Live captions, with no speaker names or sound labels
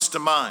to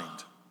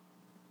mind.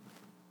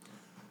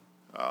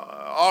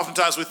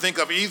 Oftentimes we think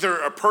of either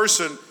a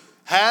person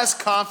has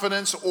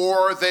confidence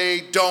or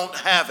they don't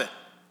have it.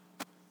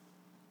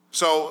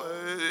 So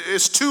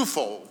it's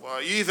twofold.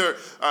 Either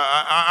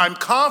I'm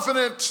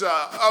confident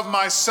of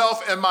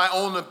myself and my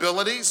own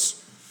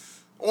abilities,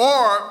 or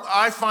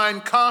I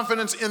find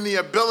confidence in the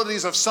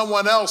abilities of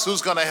someone else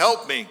who's going to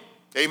help me.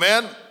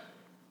 Amen?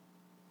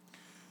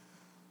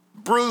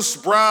 Bruce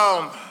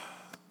Brown,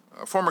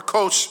 a former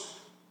coach,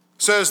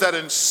 says that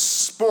in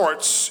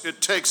sports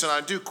it takes, and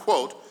I do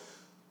quote,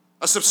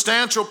 a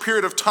substantial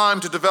period of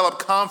time to develop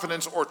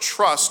confidence or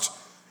trust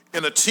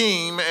in a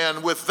team,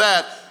 and with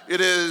that,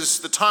 it is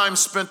the time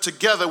spent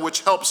together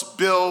which helps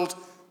build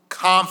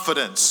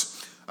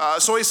confidence.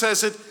 So he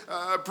says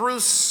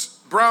Bruce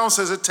Brown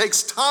says it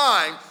takes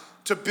time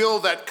to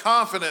build that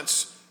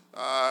confidence,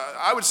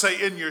 I would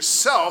say in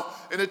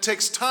yourself, and it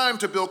takes time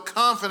to build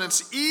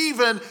confidence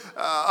even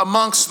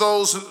amongst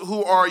those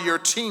who are your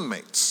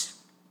teammates.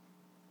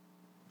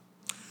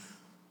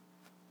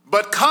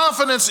 But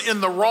confidence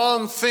in the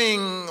wrong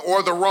thing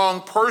or the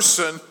wrong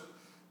person,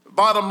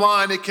 bottom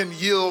line, it can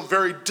yield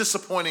very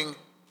disappointing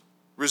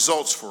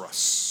results for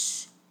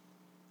us.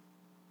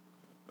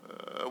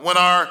 When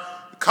our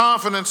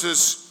confidence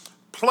is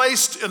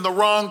placed in the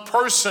wrong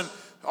person,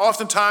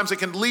 oftentimes it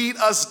can lead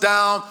us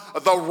down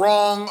the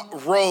wrong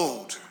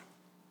road.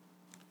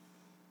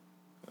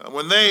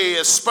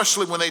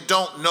 Especially when they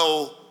don't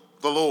know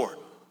the Lord.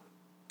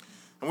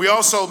 And we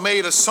also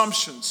made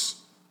assumptions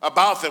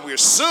about them. We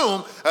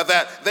assume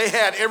that they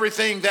had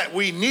everything that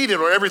we needed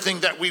or everything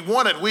that we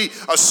wanted. We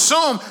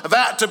assume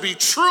that to be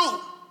true.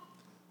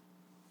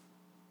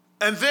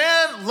 And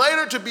then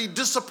later to be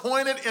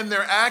disappointed in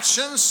their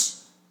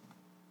actions.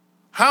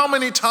 How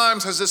many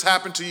times has this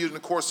happened to you in the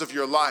course of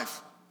your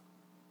life?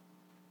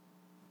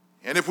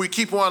 And if we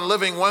keep on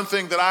living, one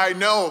thing that I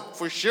know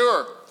for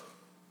sure,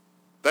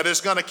 that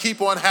is going to keep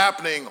on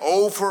happening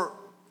over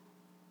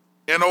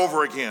and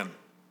over again,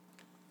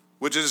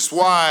 which is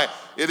why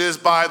it is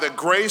by the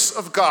grace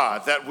of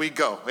God that we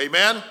go.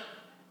 Amen?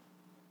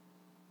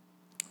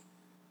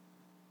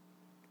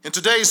 In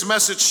today's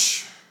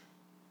message,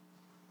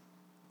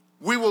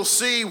 we will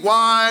see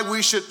why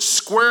we should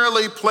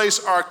squarely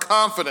place our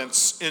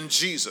confidence in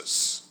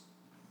Jesus.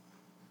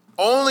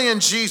 Only in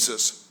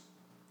Jesus.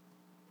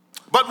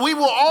 But we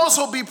will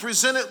also be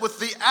presented with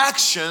the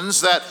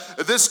actions that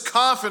this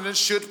confidence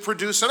should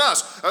produce in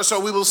us. So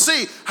we will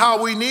see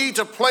how we need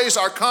to place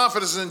our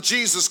confidence in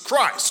Jesus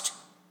Christ,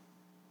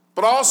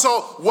 but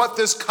also what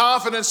this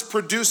confidence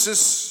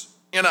produces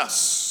in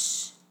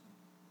us.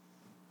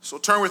 So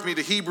turn with me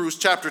to Hebrews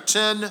chapter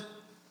 10,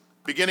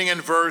 beginning in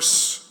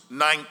verse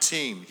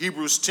 19.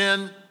 Hebrews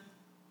 10,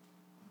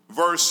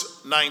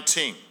 verse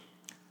 19.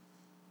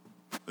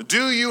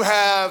 Do you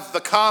have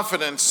the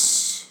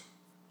confidence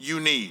you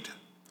need?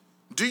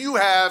 Do you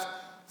have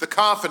the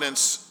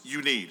confidence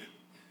you need?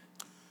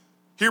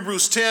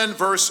 Hebrews 10,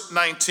 verse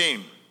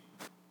 19.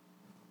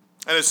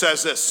 And it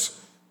says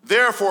this: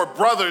 Therefore,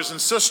 brothers and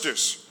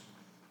sisters,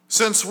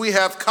 since we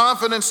have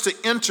confidence to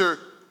enter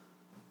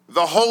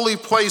the holy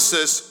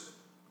places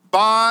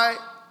by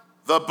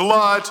the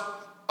blood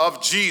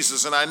of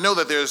Jesus. And I know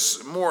that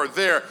there's more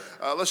there.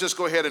 Let's just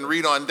go ahead and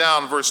read on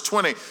down verse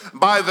 20.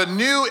 By the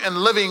new and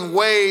living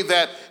way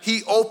that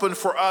he opened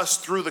for us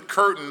through the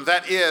curtain,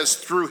 that is,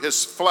 through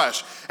his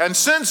flesh. And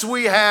since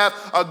we have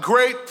a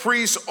great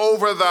priest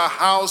over the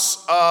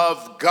house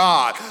of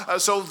God.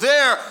 So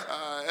there,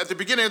 at the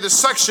beginning of this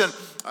section,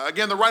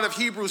 again, the writer of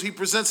Hebrews, he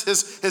presents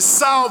his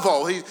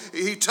salvo.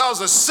 He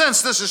tells us,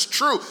 since this is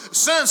true,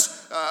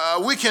 since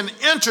we can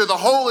enter the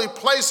holy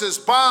places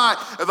by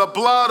the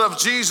blood of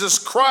Jesus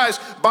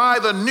Christ, by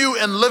the new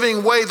and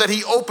living way that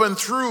he opened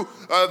through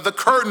the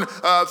curtain,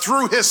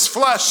 through his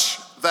flesh,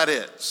 that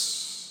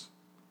is.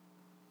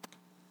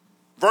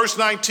 Verse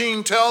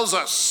 19 tells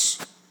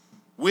us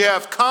we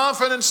have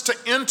confidence to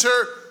enter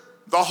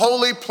the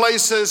holy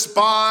places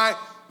by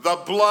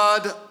the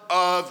blood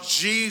of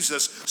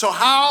Jesus. So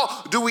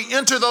how do we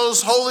enter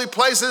those holy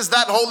places?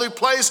 That holy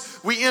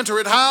place, we enter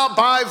it how?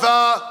 By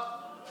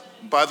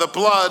the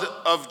blood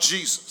of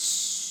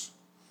Jesus.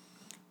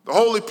 The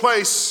holy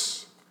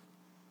place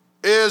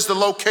is the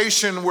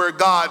location where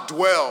God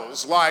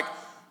dwells, like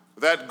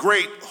that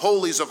great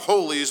holies of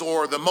holies,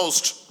 or the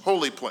most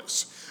holy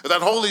place.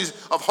 That holies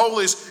of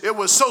holies, it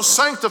was so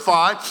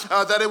sanctified,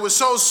 that it was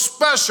so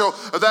special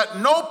that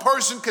no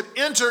person could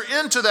enter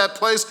into that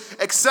place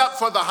except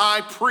for the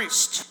high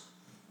priest.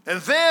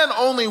 And then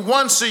only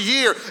once a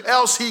year,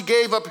 else he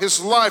gave up his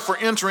life for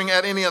entering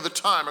at any other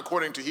time,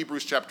 according to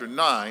Hebrews chapter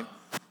 9,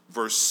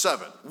 verse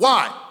 7.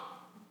 Why?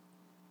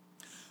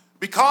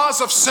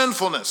 Because of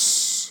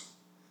sinfulness,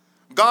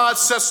 God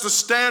sets the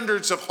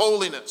standards of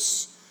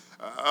holiness.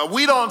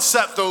 We don't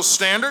set those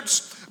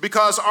standards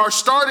because our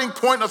starting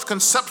point of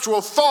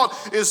conceptual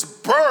thought is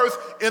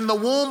birth in the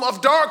womb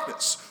of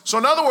darkness. So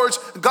in other words,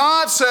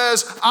 God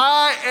says,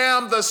 I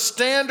am the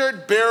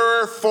standard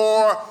bearer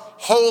for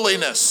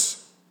holiness.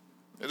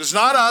 It is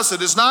not us,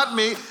 it is not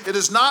me, it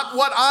is not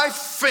what I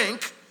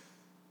think,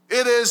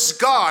 It is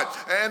God.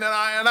 And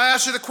I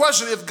ask you the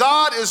question, if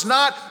God is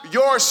not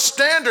your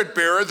standard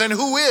bearer, then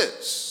who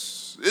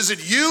is? Is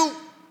it you?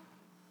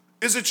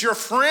 Is it your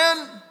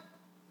friend?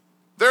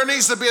 There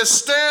needs to be a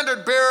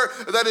standard bearer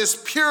that is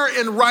pure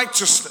in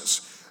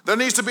righteousness. There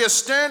needs to be a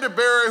standard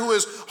bearer who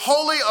is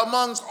holy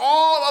amongst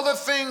all other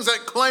things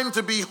that claim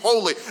to be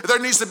holy. There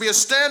needs to be a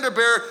standard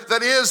bearer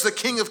that is the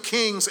King of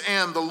Kings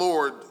and the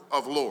Lord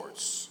of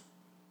Lords.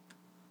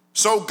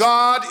 So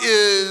God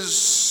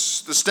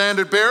is the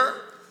standard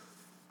bearer.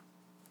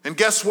 And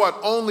guess what?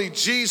 Only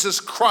Jesus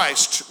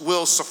Christ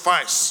will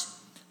suffice.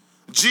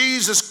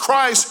 Jesus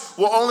Christ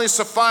will only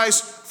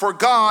suffice for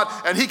God,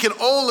 and he can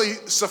only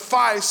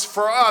suffice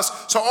for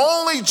us. So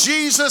only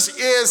Jesus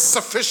is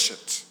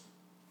sufficient.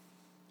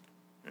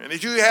 And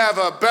if you have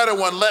a better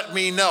one, let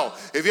me know.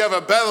 If you have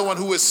a better one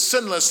who is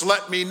sinless,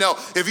 let me know.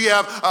 If you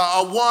have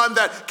a one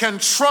that can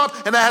trump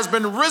and that has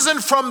been risen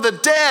from the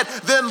dead,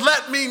 then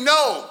let me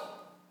know.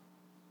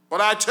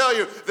 But I tell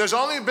you, there's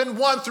only been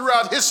one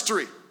throughout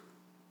history.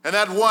 And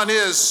that one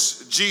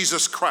is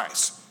Jesus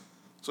Christ.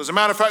 So as a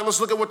matter of fact, let's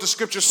look at what the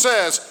scripture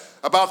says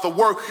about the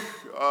work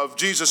of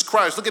Jesus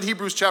Christ. Look at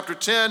Hebrews chapter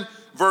 10,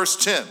 verse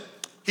 10.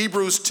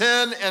 Hebrews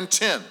 10 and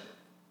 10.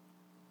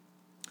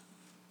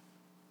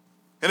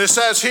 And it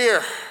says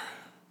here,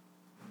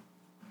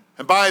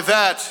 and by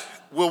that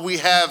will we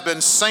have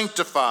been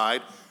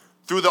sanctified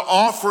through the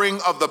offering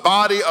of the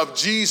body of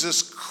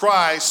Jesus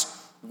Christ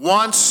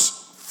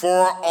once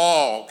for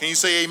all. Can you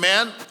say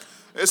amen?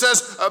 It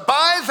says,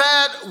 by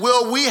that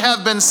will we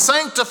have been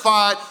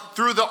sanctified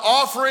through the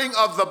offering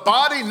of the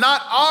body,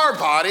 not our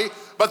body,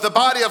 but the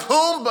body of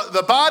whom?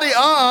 The body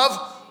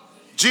of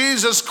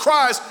Jesus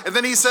Christ. And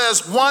then he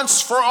says,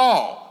 once for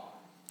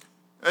all.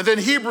 And then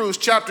Hebrews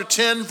chapter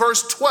 10,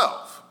 verse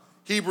 12.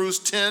 Hebrews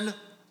 10,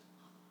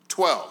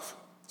 12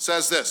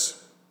 says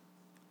this.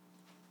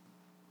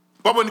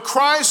 But when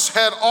Christ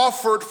had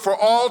offered for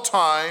all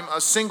time a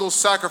single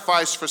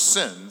sacrifice for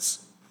sins,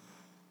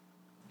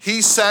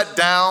 he sat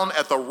down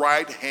at the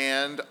right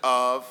hand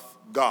of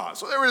God.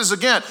 So there it is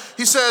again.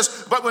 He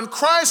says, but when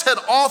Christ had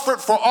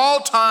offered for all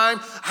time,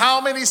 how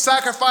many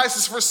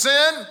sacrifices for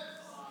sin?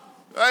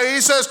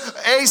 He says,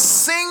 a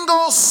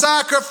single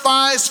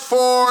sacrifice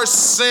for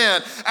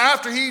sin.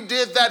 After he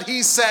did that,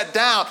 he sat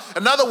down.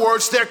 In other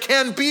words, there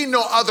can be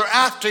no other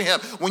after him.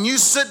 When you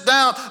sit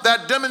down,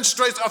 that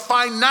demonstrates a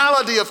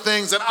finality of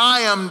things, that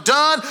I am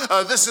done.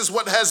 This is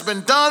what has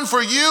been done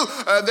for you.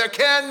 There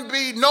can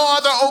be no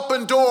other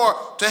open door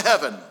to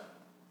heaven.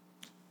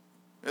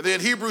 And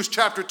then Hebrews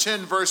chapter 10,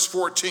 verse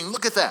 14.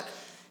 Look at that.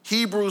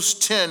 Hebrews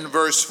 10,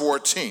 verse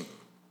 14.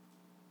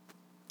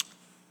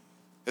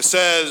 It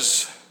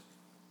says,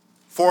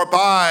 for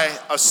by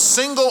a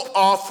single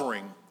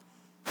offering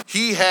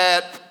he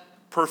has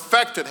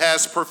perfected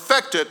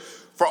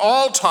for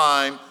all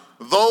time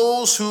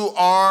those who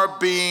are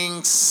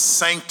being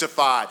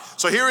sanctified.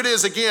 So here it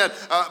is again,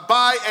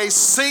 by a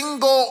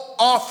single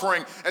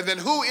offering. And then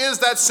who is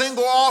that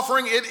single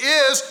offering? It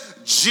is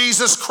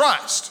Jesus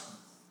Christ.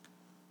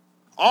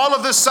 All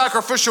of this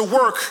sacrificial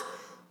work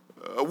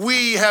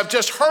we have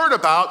just heard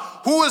about,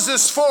 who is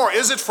this for?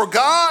 Is it for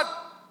God?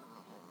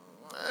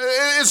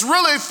 It's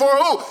really for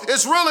who?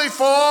 It's really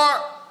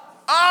for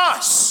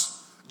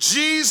us.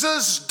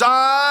 Jesus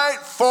died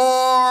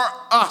for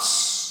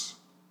us.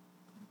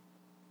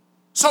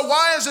 So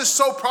why is this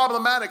so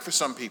problematic for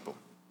some people?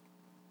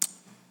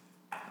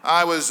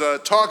 I was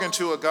talking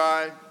to a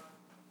guy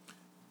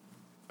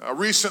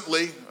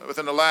recently,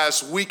 within the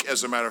last week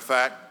as a matter of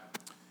fact,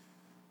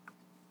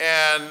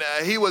 and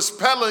he was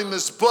peddling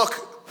this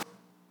book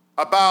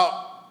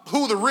about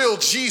who the real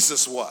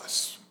Jesus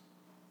was.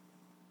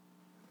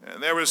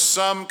 And there was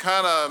some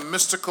kind of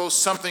mystical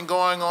something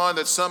going on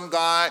that some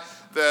guy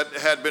that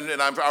had been,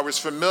 and I was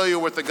familiar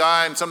with the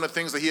guy and some of the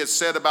things that he had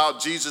said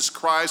about Jesus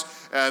Christ,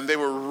 and they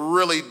were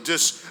really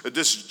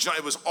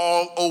it was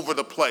all over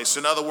the place.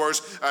 In other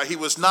words, he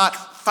was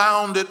not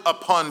founded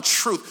upon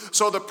truth.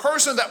 So the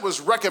person that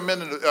was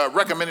recommending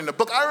the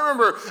book, I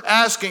remember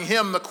asking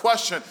him the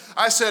question.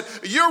 I said,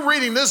 you're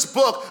reading this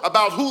book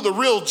about who the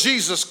real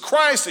Jesus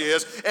Christ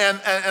is,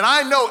 and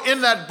I know in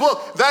that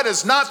book that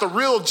is not the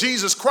real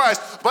Jesus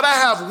Christ, but I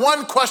have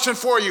one question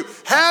for you.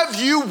 Have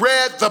you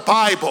read the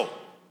Bible?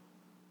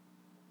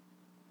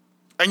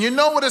 And you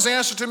know what his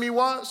answer to me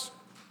was?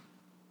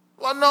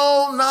 Well,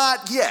 no,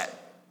 not yet.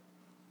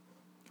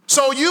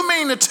 So you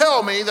mean to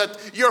tell me that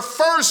your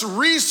first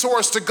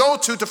resource to go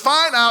to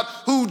find out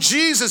who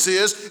Jesus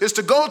is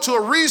to go to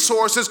a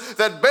resources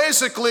that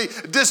basically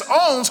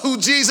disowns who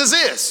Jesus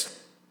is?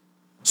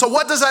 So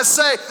what does that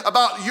say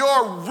about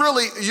your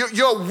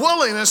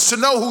willingness to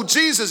know who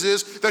Jesus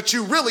is that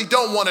you really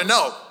don't want to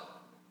know?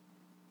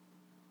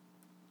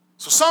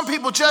 So some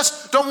people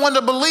just don't want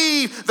to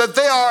believe that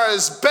they are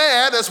as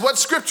bad as what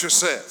Scripture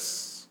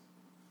says,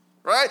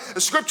 right? The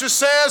Scripture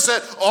says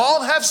that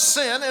all have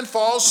sinned and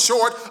fall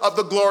short of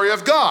the glory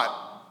of God.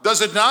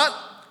 Does it not?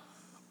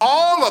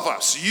 All of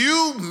us,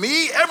 you,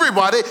 me,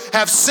 everybody,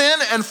 have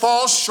sinned and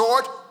fall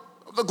short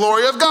of the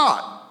glory of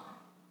God.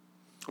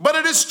 But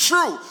it is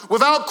true.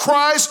 Without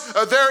Christ,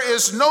 there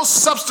is no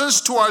substance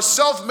to our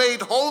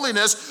self-made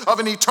holiness of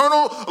an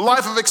eternal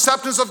life of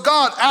acceptance of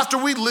God after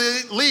we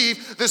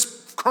leave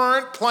this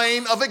current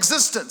plane of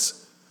existence.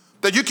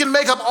 That you can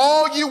make up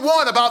all you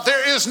want about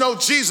there is no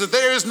Jesus,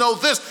 there is no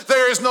this,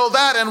 there is no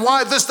that, and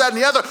why this, that,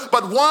 and the other.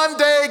 But one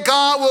day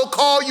God will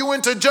call you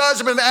into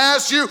judgment and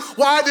ask you,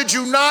 why did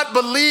you not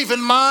believe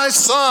in my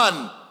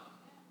son?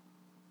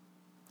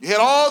 You had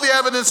all the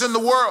evidence in the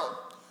world.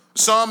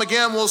 Some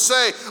again will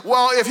say,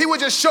 well, if he would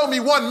just show me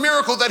one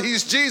miracle that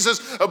he's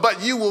Jesus,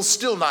 but you will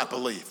still not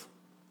believe.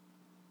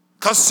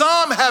 Because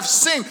some have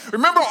seen.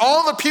 Remember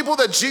all the people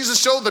that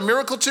Jesus showed the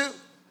miracle to?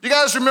 You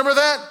guys remember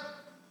that?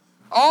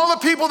 All the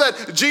people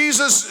that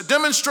Jesus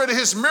demonstrated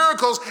his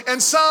miracles, and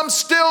some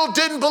still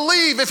didn't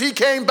believe if he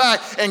came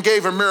back and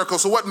gave a miracle.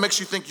 So what makes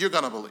you think you're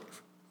going to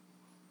believe?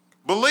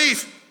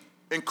 Belief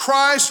in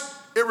Christ,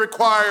 it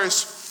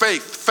requires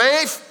faith.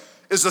 Faith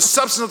is the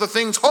substance of the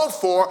things hoped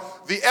for,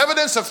 the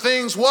evidence of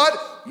things what?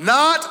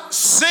 Not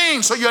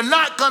seen. So you're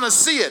not going to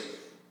see it.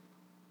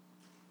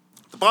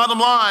 The bottom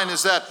line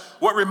is that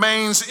what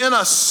remains in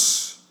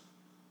us,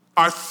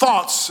 our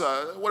thoughts,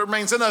 what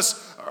remains in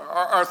us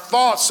are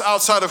thoughts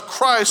outside of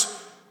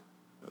Christ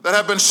that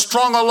have been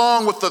strung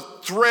along with the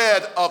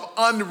thread of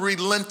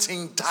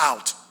unrelenting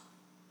doubt.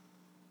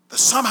 That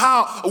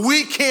somehow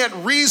we can't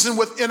reason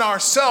within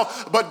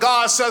ourselves, but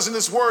God says in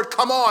his word,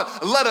 come on,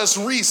 let us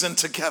reason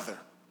together.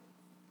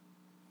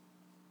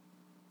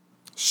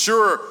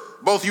 Sure,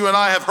 both you and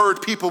I have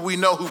heard people we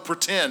know who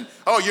pretend.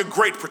 Oh, you're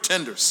great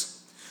pretenders.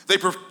 They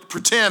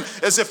pretend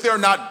as if they're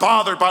not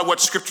bothered by what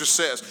Scripture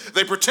says.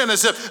 They pretend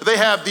as if they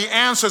have the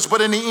answers,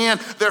 but in the end,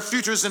 their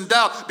future is in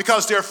doubt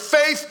because their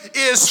faith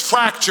is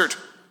fractured.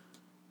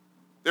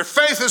 Their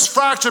faith is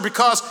fractured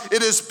because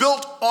it is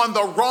built on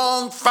the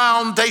wrong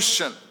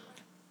foundation.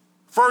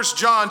 1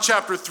 John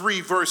chapter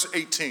 3, verse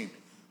 18.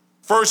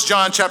 1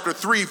 John chapter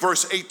 3,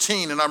 verse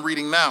 18, and I'm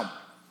reading now.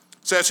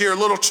 It says here,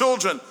 little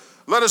children,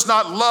 let us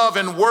not love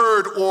in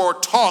word or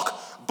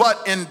talk,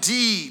 but in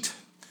deed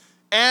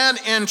and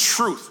in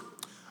truth.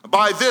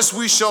 By this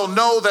we shall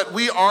know that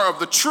we are of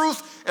the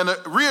truth and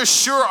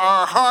reassure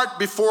our heart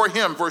before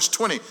him. Verse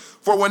 20,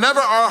 for whenever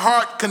our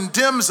heart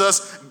condemns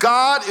us,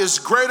 God is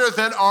greater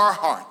than our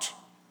heart,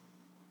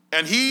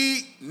 and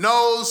he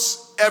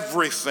knows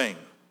everything.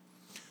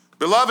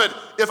 Beloved,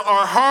 if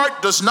our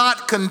heart does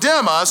not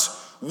condemn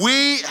us,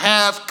 we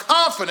have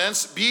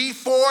confidence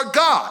before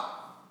God.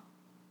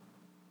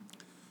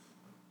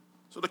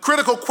 So the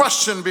critical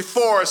question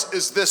before us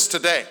is this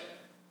today.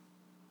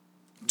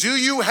 Do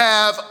you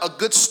have a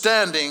good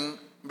standing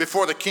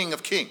before the King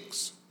of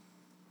Kings?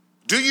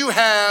 Do you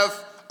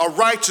have a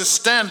righteous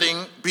standing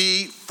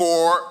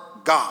before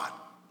God?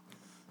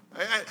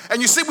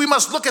 And you see, we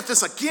must look at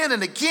this again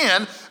and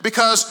again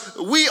because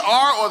we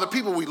are, or the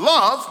people we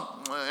love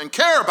and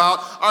care about,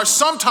 are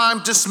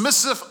sometimes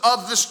dismissive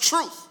of this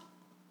truth.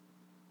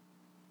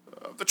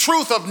 The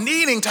truth of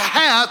needing to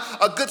have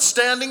a good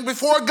standing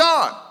before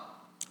God.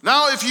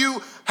 Now, if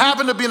you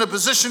happen to be in a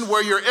position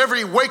where your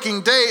every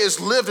waking day is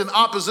lived in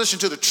opposition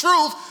to the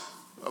truth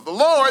of the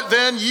Lord,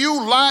 then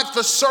you lack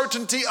the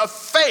certainty of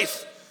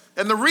faith.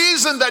 And the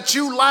reason that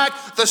you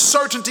lack the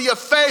certainty of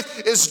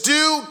faith is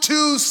due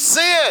to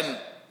sin.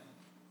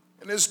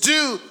 And is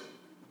due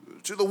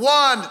to the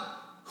one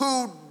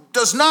who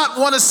does not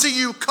want to see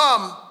you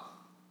come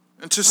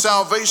into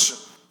salvation.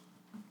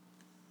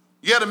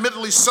 Yet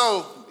admittedly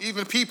so,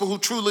 even people who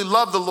truly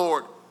love the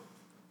Lord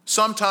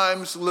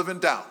sometimes live in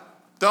doubt.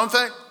 Don't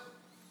they?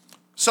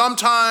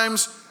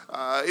 Sometimes,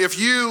 if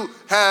you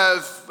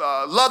have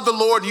loved the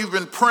Lord and you've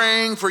been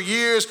praying for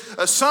years,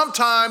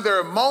 sometimes there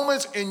are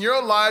moments in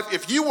your life,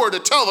 if you were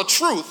to tell the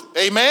truth,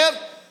 amen,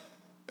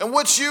 in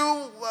which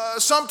you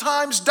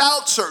sometimes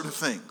doubt certain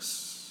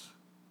things.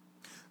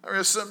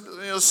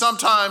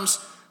 Sometimes,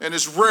 and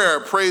it's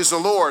rare, praise the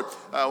Lord,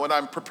 when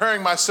I'm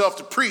preparing myself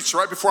to preach,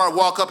 right before I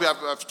walk up,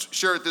 I've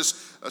shared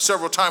this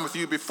several times with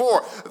you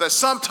before, that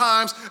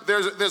sometimes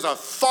there's a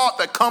thought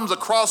that comes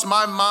across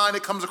my mind,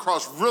 it comes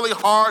across really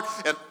hard,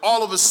 and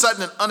all of a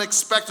sudden and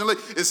unexpectedly,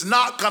 it's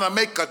not going to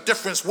make a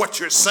difference what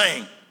you're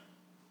saying.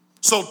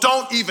 So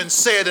don't even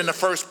say it in the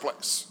first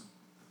place.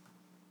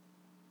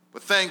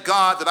 But thank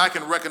God that I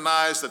can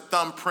recognize the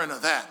thumbprint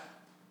of that.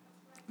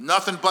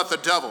 Nothing but the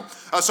devil.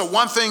 So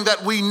one thing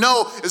that we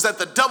know is that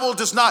the devil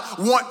does not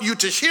want you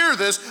to hear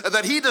this,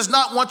 that he does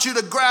not want you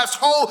to grasp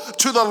hold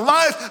to the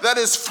life that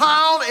is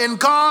found in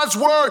God's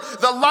word,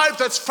 the life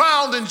that's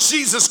found in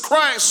Jesus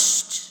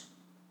Christ.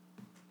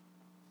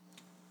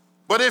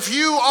 But if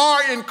you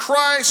are in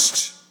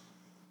Christ,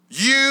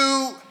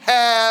 you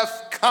have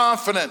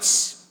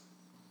confidence.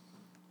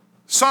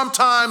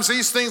 Sometimes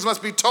these things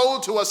must be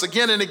told to us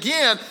again and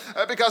again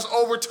because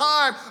over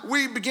time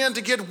we begin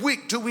to get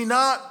weak, do we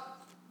not?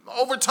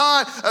 Over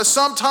time,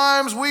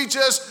 sometimes we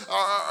just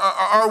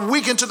are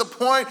weakened to the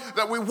point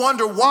that we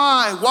wonder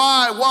why.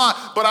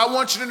 But I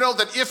want you to know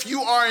that if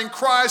you are in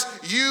Christ,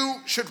 you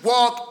should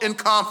walk in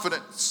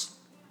confidence.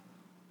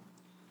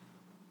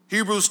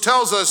 Hebrews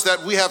tells us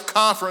that we have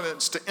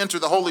confidence to enter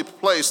the holy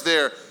place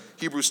there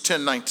Hebrews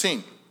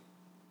 10:19.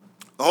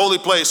 The holy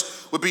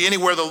place would be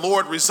anywhere the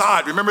Lord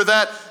reside. Remember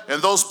that?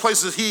 And those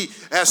places he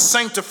has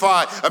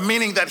sanctified,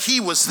 meaning that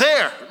he was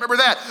there. Remember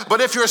that?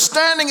 But if your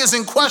standing is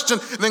in question,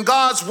 then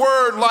God's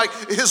word, like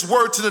his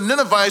word to the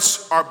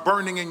Ninevites, are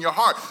burning in your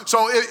heart.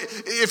 So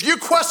if you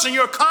question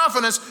your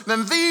confidence,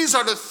 then these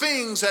are the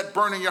things that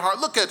burn in your heart.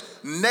 Look at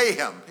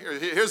Nahum.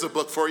 Here's a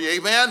book for you,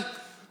 amen?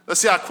 Let's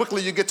see how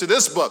quickly you get to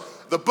this book.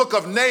 The book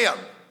of Nahum,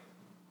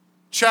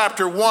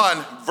 chapter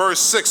 1, verse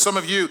 6. Some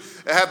of you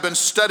have been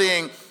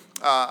studying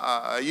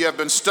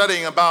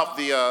about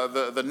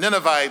the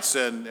Ninevites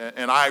and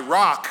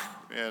Iraq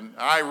and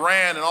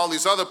Iran and all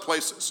these other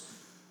places.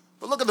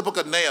 But look at the book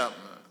of Nahum.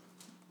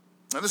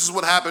 And this is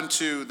what happened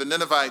to the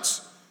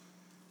Ninevites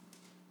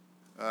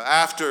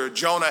after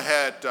Jonah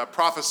had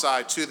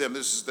prophesied to them.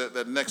 This is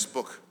the next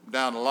book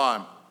down the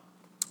line.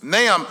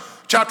 Nahum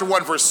chapter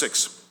 1, verse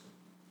 6.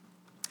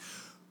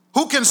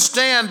 Who can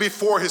stand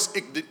before his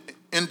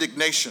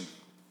indignation?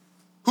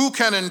 Who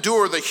can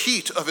endure the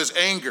heat of his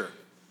anger?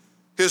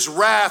 His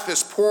wrath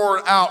is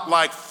poured out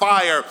like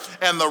fire,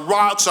 and the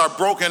rocks are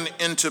broken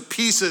into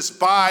pieces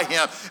by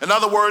him. In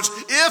other words,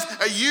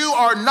 if you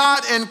are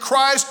not in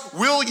Christ,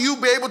 will you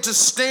be able to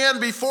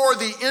stand before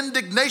the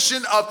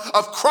indignation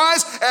of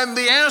Christ? And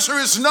the answer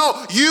is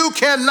no, you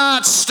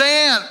cannot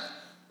stand.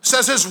 It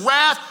says his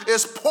wrath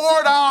is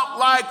poured out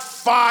like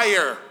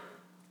fire.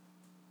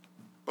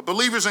 But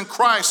believers in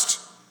Christ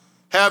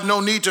have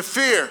no need to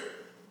fear,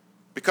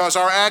 because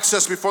our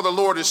access before the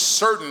Lord is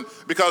certain,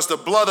 because the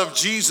blood of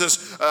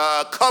Jesus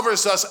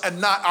covers us and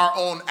not our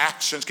own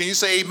actions. Can you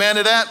say amen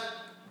to that?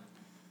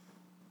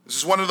 This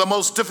is one of the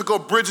most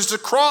difficult bridges to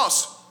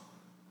cross.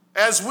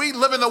 As we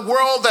live in a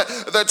world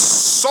that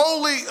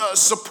solely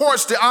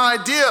supports the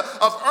idea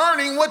of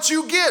earning what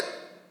you get.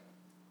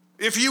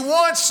 If you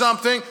want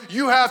something,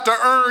 you have to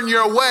earn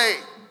your way.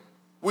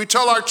 We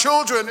tell our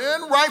children,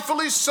 and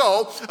rightfully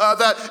so,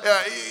 that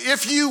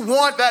if you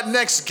want that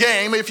next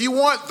game, if you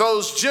want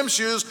those gym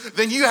shoes,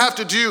 then you have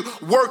to do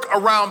work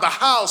around the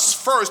house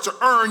first to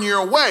earn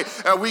your way.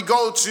 We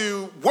go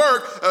to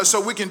work so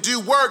we can do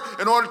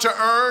work in order to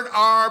earn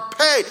our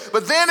pay.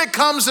 But then it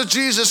comes to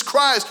Jesus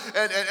Christ,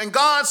 and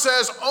God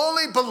says,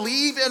 only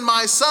believe in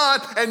my son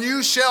and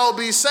you shall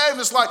be saved.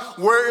 It's like,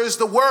 where is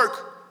the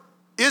work?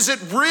 Is it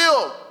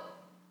real?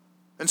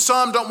 And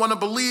some don't want to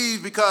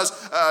believe because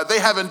they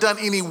haven't done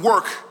any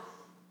work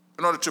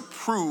in order to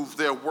prove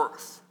their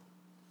worth.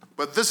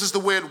 But this is the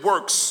way it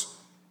works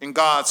in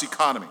God's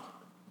economy.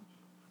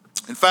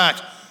 In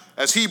fact,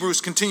 as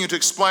Hebrews continue to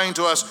explain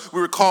to us, we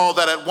recall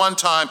that at one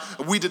time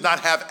we did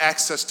not have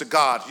access to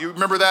God. You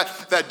remember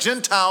that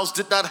Gentiles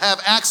did not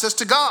have access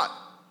to God.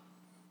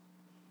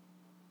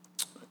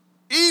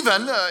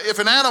 Even if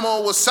an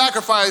animal was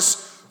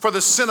sacrificed for the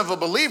sin of a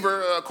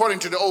believer, according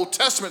to the Old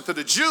Testament, to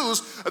the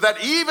Jews,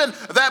 that even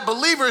that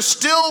believer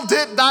still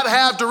did not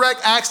have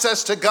direct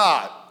access to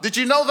God. Did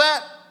you know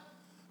that?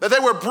 That they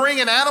were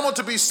bringing an animal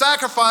to be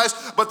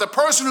sacrificed, but the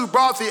person who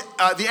brought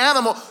the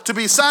animal to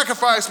be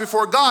sacrificed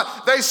before God,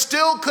 they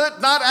still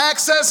could not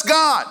access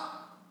God.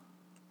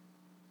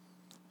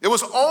 It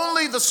was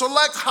only the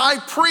select high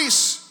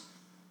priest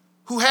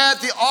who had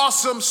the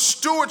awesome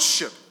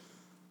stewardship.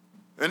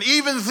 And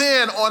even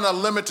then, on a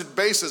limited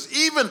basis,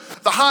 even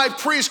the high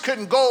priest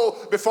couldn't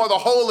go before the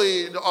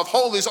Holy of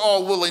Holies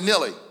all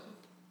willy-nilly.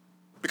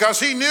 Because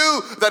he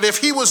knew that if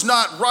he was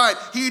not right,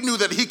 he knew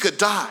that he could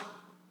die.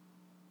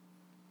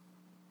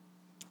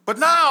 But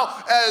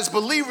now, as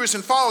believers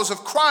and followers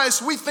of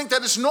Christ, we think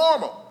that it's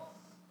normal.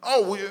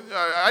 Oh,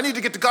 I need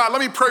to get to God.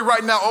 Let me pray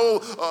right now.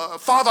 Oh,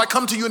 Father, I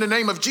come to you in the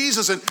name of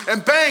Jesus.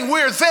 And bang,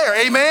 we're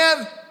there.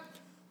 Amen?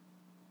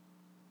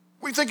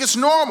 We think it's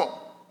normal.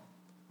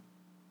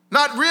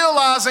 Not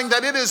realizing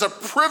that it is a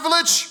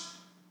privilege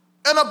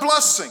and a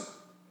blessing.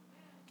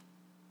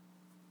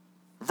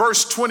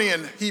 Verse 20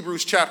 in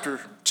Hebrews chapter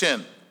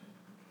 10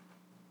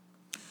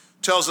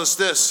 tells us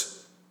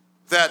this,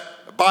 that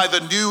by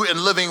the new and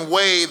living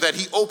way that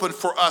he opened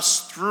for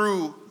us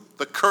through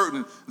the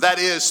curtain, that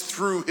is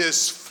through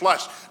his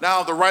flesh.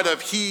 Now the writer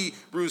of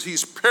Hebrews,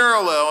 he's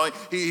paralleling,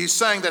 he's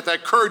saying that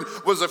curtain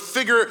was a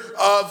figure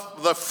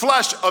of the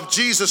flesh of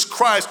Jesus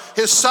Christ,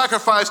 his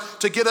sacrifice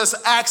to get us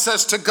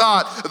access to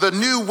God. The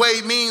new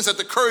way means that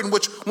the curtain,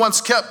 which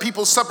once kept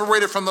people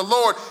separated from the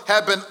Lord,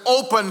 had been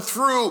opened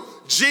through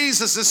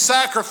Jesus'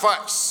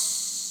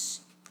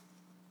 sacrifice.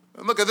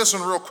 And look at this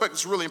one real quick,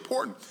 it's really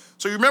important.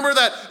 So you remember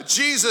that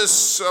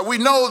Jesus, we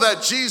know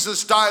that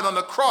Jesus died on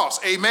the cross,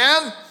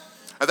 amen?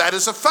 That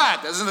is a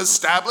fact. That is an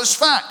established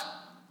fact.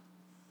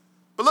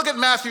 But look at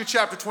Matthew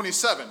chapter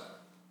 27.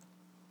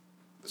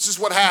 This is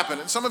what happened.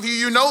 And some of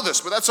you know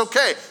this, but that's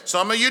okay.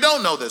 Some of you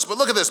don't know this. But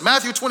look at this.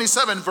 Matthew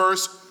 27,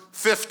 verse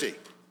 50.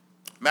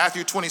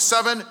 Matthew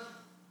 27,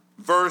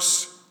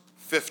 verse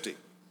 50.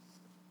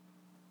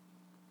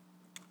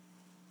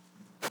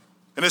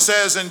 And it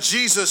says, and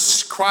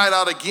Jesus cried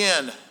out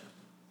again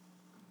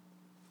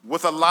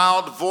with a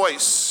loud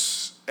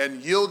voice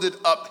and yielded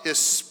up his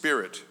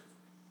spirit.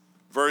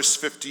 Verse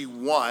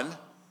 51,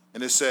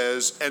 and it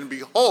says, and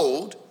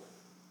behold,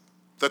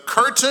 The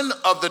curtain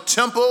of the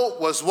temple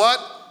was what?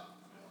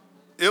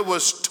 It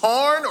was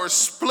torn or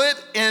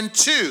split in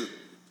two.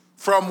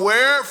 From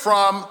where?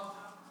 From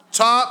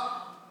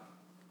top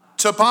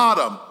to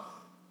bottom.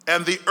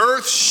 And the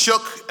earth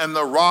shook and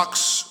the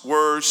rocks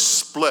were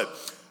split.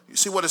 You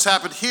see what has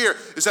happened here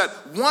is that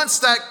once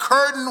that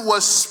curtain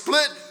was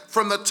split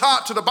from the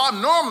top to the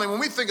bottom, normally when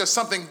we think of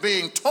something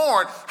being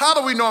torn, how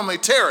do we normally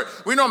tear it?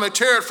 We normally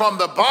tear it from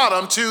the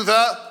bottom to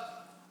the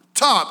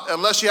top,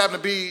 unless you happen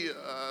to be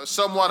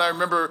someone. I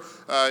remember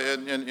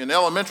in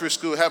elementary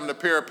school having a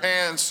pair of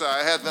pants. I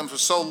had them for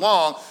so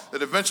long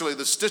that eventually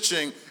the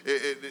stitching,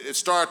 it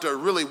started to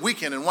really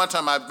weaken. And one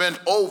time I bent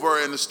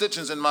over and the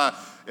stitchings in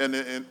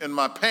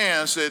my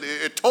pants,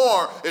 it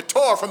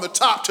tore from the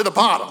top to the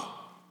bottom.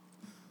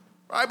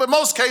 Right? But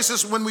most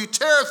cases when we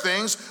tear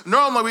things,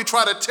 normally we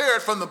try to tear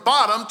it from the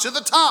bottom to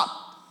the top.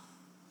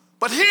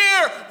 But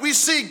here we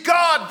see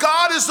God.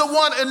 God is the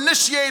one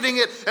initiating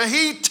it, and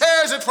he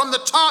tears it from the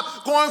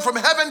top, going from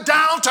heaven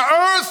down to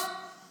earth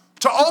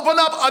to open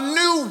up a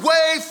new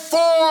way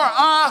for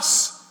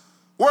us.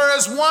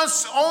 Whereas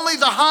once only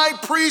the high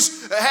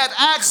priest had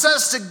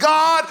access to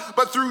God,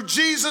 but through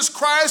Jesus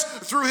Christ,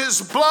 through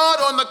his blood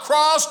on the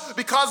cross,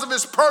 because of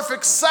his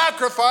perfect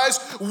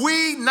sacrifice,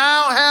 we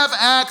now have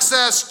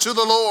access to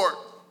the Lord.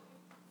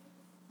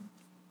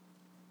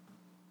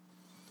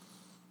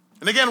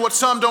 And again, what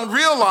some don't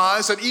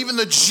realize, that even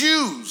the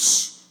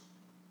Jews,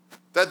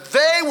 that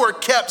they were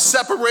kept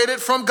separated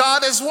from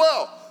God as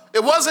well.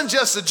 It wasn't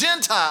just the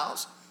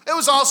Gentiles, it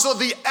was also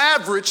the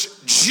average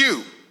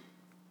Jew.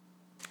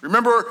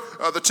 Remember,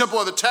 the temple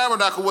of the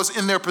tabernacle was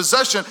in their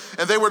possession,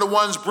 and they were the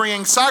ones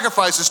bringing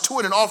sacrifices to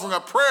it and offering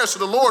up prayers to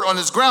the Lord on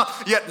his ground.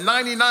 Yet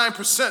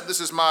 99%,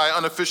 this is my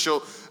official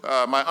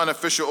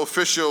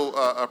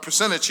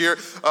percentage here,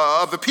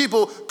 of the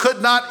people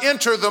could not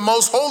enter the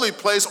most holy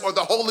place or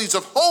the holies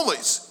of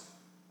holies.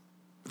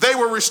 They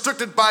were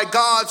restricted by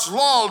God's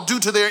law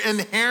due to their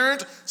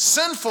inherent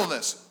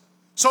sinfulness.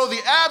 So the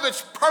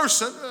average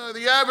person,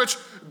 the average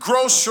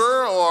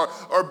grocer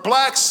or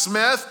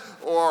blacksmith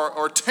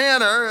or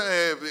tanner,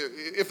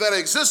 if that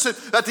existed,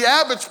 that the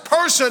average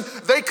person,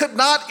 they could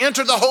not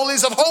enter the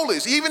holies of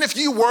holies, even if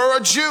you were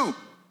a Jew.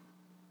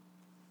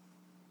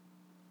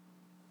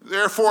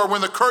 Therefore,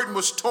 when the curtain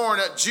was torn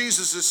at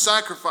Jesus'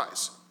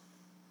 sacrifice,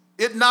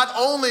 it not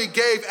only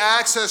gave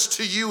access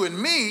to you and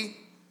me,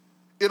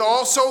 it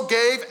also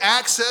gave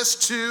access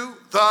to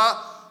the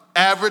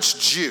average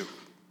Jew.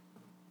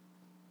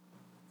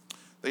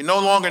 They no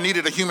longer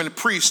needed a human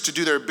priest to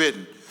do their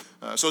bidding.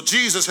 So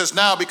Jesus has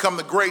now become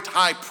the great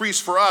high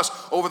priest for us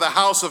over the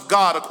house of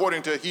God,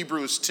 according to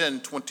Hebrews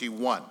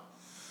 10:21.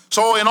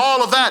 So in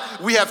all of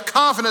that, we have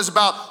confidence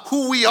about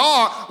who we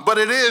are, but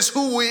it is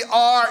who we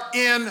are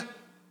in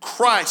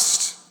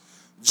Christ.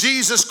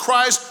 Jesus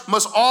Christ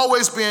must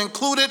always be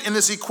included in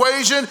this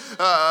equation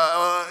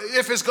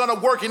if it's going to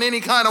work in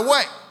any kind of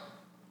way.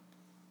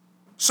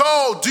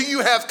 So do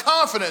you have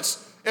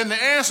confidence? And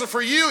the answer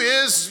for you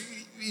is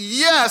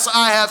yes,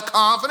 I have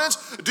confidence.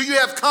 Do you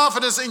have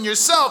confidence in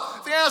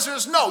yourself? The answer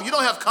is no, you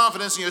don't have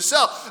confidence in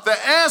yourself. The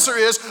answer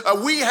is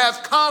we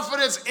have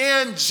confidence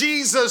in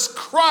Jesus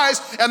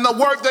Christ and the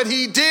work that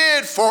he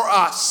did for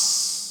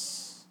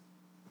us.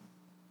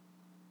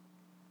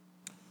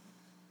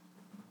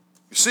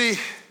 You see,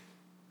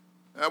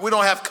 we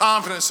don't have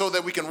confidence so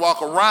that we can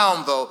walk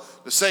around, though,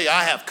 to say,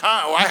 I have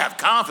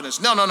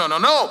confidence.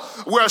 No.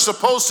 We're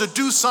supposed to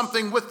do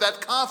something with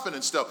that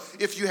confidence, though.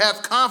 If you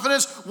have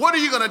confidence, what are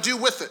you going to do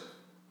with it?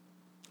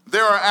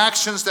 There are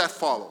actions that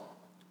follow.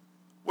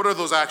 What are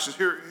those actions?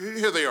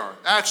 Here they are.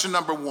 Action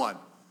number one.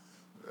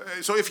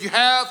 So if you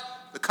have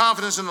the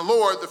confidence in the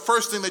Lord, the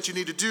first thing that you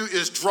need to do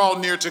is draw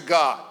near to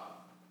God.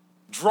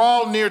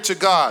 Draw near to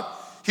God.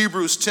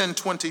 Hebrews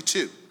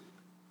 10:22.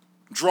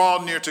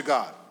 Draw near to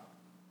God.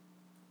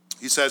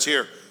 He says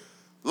here,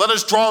 let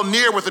us draw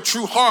near with a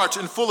true heart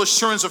and full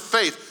assurance of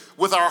faith,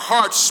 with our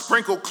hearts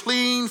sprinkled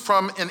clean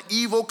from an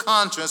evil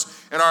conscience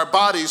and our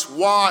bodies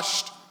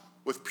washed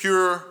with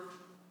pure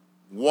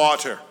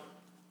water.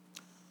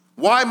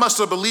 Why must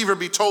a believer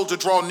be told to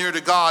draw near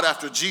to God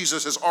after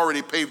Jesus has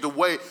already paved the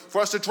way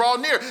for us to draw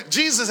near?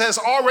 Jesus has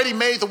already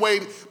made the way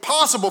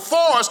possible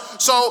for us,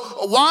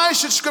 so why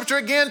should Scripture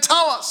again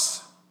tell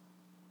us?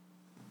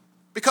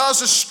 Because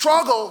the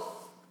struggle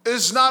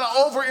is not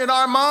over in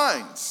our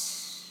minds.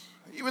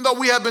 Even though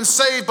we have been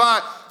saved by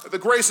the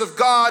grace of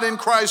God in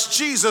Christ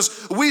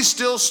Jesus, we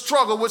still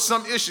struggle with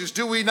some issues,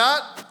 do we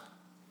not?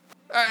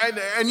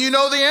 And you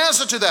know the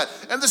answer to that.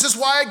 And this is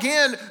why,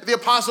 again, the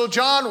Apostle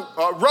John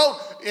wrote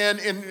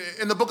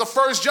in the book of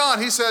 1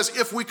 John, he says,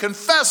 if we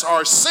confess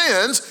our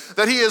sins,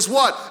 that he is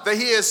what? That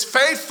he is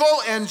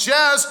faithful and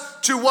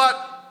just to what?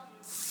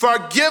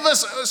 Forgive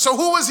us. So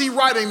who is he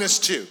writing this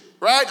to,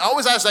 right? I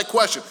always ask that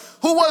question.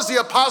 Who was the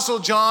Apostle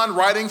John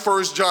writing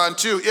 1 John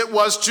to? It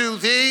was to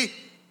the...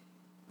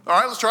 All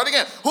right, let's try it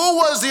again. Who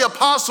was the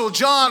Apostle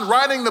John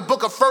writing the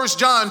book of 1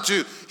 John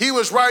to? He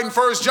was writing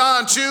 1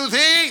 John to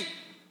the...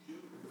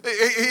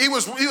 He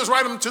was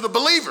writing to the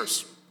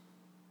believers.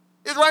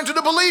 He was writing to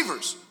the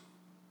believers.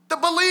 The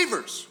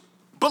believers.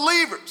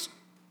 Believers.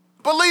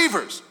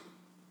 Believers.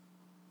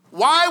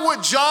 Why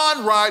would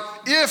John write,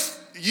 if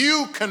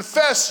you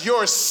confess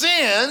your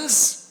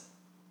sins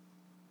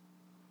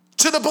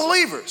to the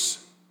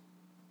believers?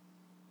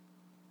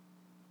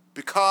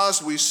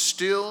 Because we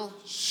still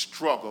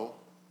struggle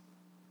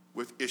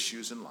with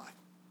issues in life.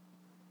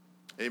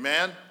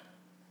 Amen?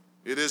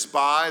 It is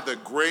by the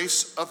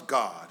grace of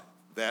God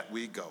that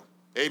we go.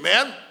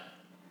 Amen?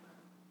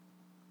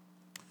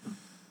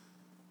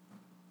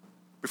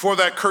 Before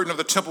that curtain of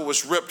the temple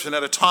was ripped, and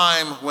at a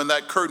time when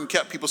that curtain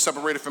kept people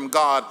separated from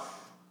God,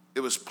 it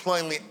was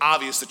plainly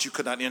obvious that you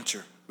could not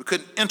enter. We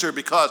couldn't enter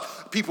because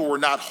people were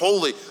not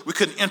holy. We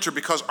couldn't enter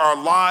because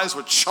our lives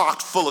were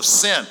chock full of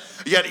sin.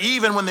 Yet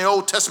even when the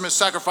Old Testament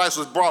sacrifice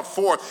was brought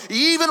forth,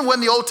 even when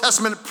the Old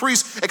Testament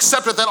priests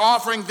accepted that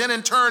offering, then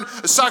in turn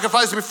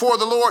sacrificed before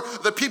the Lord,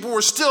 the people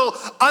were still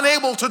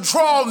unable to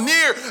draw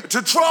near,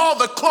 to draw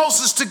the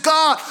closest to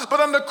God.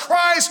 But under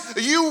Christ,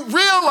 you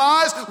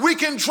realize we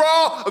can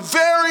draw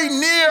very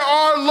near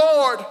our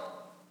Lord.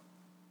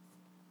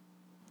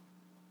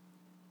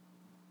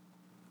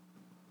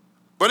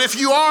 But if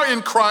you are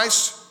in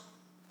Christ,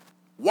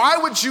 why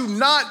would you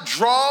not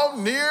draw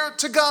near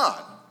to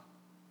God?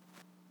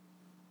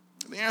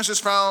 The answer is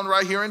found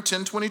right here in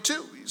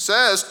 10:22. He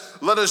says,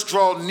 let us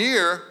draw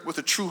near with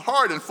a true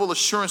heart and full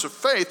assurance of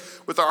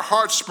faith, with our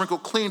hearts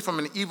sprinkled clean from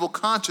an evil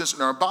conscience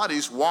and our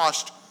bodies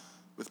washed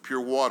with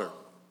pure water.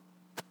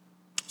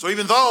 So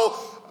even though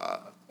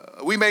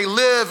we may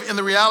live in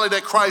the reality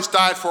that Christ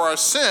died for our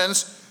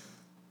sins,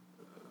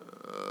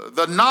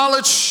 the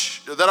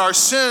knowledge that our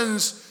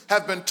sins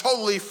have been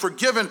totally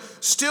forgiven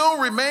still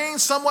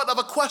remains somewhat of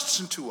a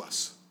question to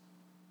us.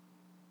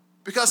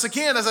 Because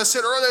again, as I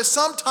said earlier,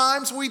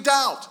 sometimes we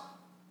doubt.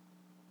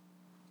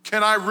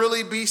 Can I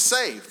really be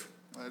saved?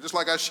 Just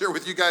like I shared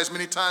with you guys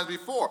many times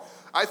before.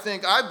 I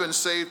think I've been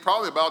saved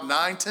probably about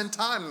 9-10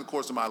 times in the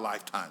course of my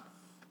lifetime.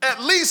 At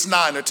least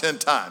 9 or 10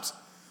 times.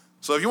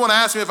 So if you want to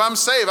ask me if I'm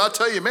saved, I'll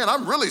tell you, man,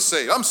 I'm really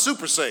saved. I'm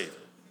super saved.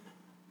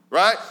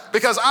 Right?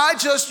 Because I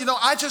just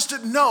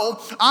didn't know.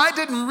 I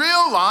didn't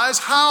realize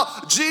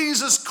how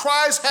Jesus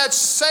Christ had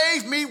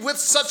saved me with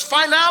such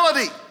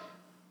finality.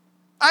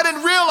 I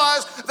didn't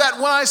realize that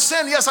when I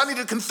sinned, yes, I need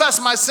to confess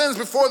my sins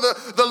before the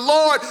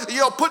Lord,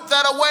 put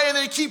that away and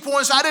then keep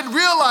on. I didn't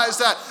realize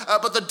that.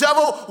 But the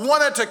devil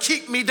wanted to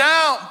keep me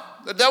down.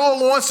 The devil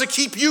wants to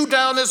keep you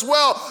down as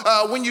well.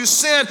 When you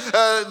sin,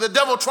 the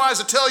devil tries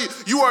to tell you,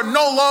 you are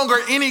no longer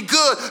any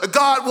good.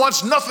 God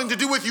wants nothing to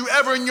do with you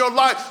ever in your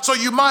life, so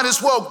you might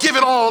as well give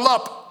it all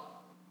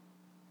up.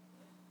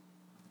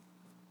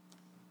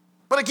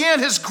 But again,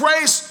 his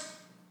grace,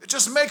 it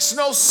just makes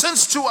no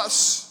sense to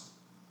us.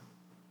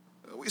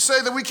 We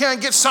say that we can't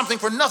get something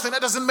for nothing.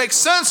 That doesn't make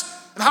sense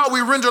in how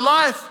we render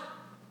life.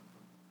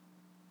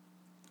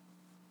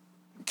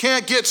 You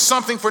can't get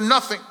something for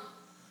nothing.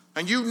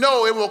 And you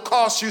know it will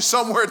cost you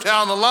somewhere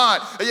down the line.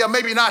 Yeah,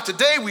 maybe not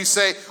today, we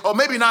say, or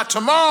maybe not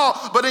tomorrow,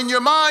 but in your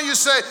mind you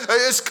say,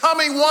 it's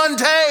coming one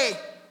day.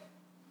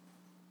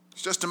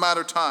 It's just a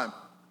matter of time.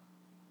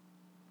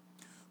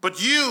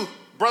 But you,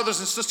 brothers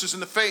and sisters in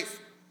the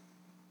faith,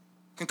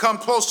 can come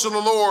close to the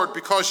Lord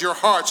because your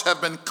hearts have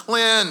been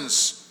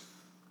cleansed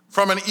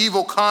from an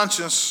evil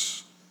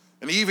conscience,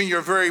 and even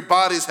your very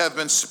bodies have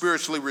been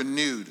spiritually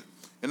renewed.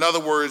 In other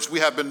words, we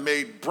have been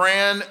made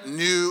brand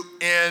new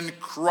in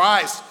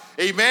Christ.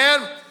 Amen?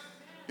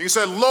 You can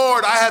say,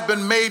 Lord, I have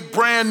been made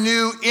brand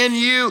new in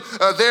you.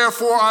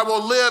 Therefore, I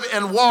will live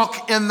and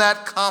walk in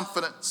that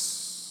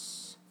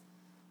confidence.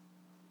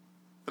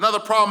 Another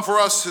problem for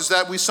us is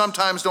that we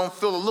sometimes don't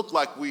feel or look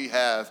like we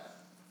have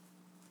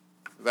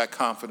that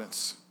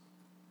confidence.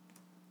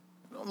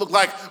 We don't look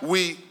like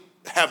we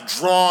have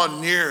drawn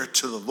near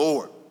to the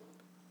Lord.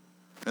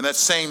 And that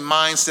same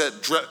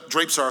mindset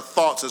drapes our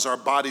thoughts as our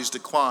bodies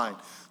decline.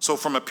 So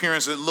from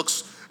appearance,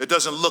 it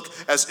doesn't look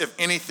as if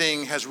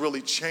anything has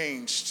really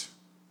changed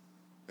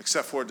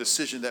except for a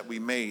decision that we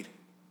made.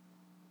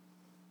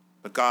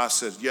 But God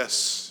says,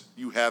 yes,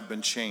 you have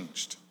been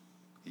changed.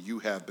 You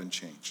have been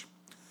changed.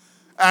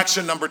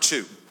 Action number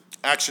two.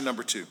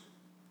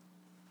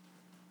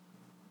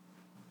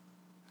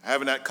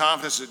 Having that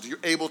confidence that you're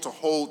able to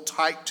hold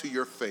tight to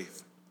your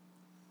faith.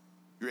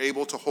 You're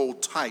able to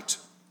hold tight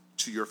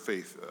to your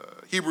faith.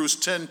 Hebrews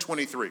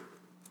 10:23.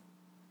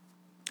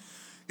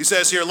 He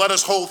says here, let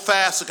us hold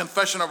fast the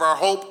confession of our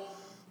hope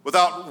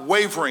without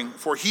wavering,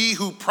 for he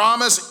who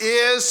promised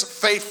is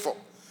faithful.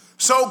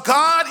 So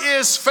God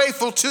is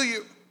faithful to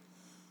you.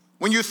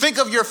 When you think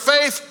of your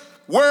faith,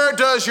 where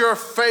does your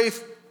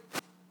faith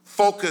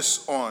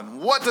focus on?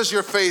 What does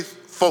your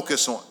faith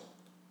focus on?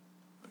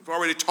 We've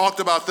already talked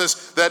about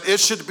this, that it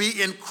should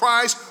be in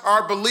Christ.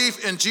 Our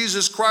belief in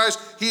Jesus Christ,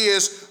 he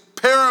is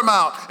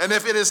paramount. And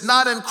if it is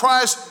not in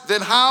Christ,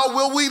 then how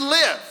will we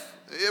live?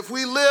 If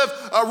we live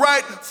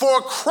right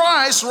for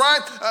Christ,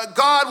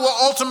 God will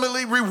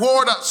ultimately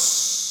reward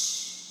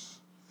us.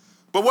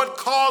 But what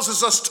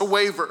causes us to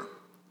waver?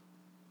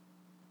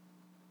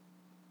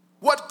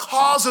 What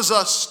causes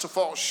us to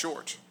fall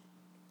short?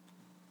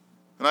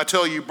 And I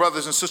tell you,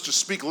 brothers and sisters,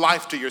 speak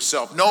life to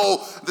yourself.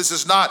 No, this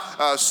is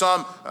not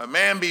some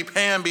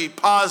mamby-pamby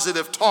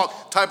positive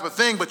talk type of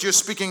thing, but you're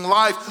speaking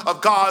life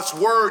of God's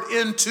word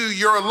into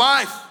your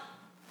life.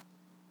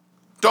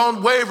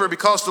 Don't waver,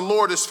 because the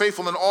Lord is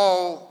faithful in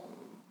all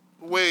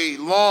way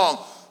long.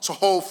 So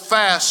hold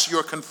fast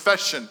your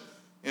confession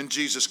in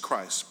Jesus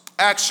Christ.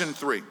 Action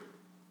 3.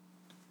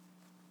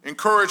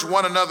 Encourage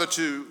one another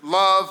to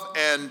love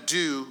and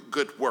do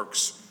good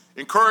works.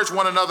 Encourage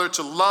one another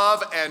to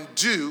love and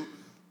do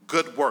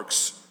good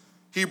works.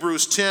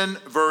 Hebrews 10,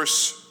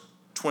 verse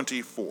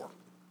 24.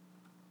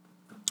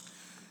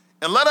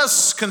 And let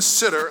us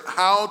consider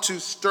how to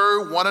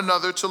stir one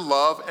another to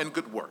love and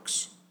good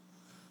works,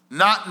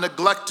 not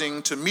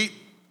neglecting to meet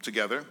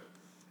together,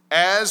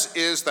 as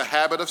is the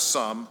habit of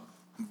some,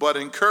 but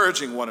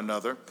encouraging one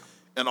another,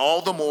 and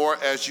all the more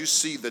as you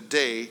see the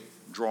day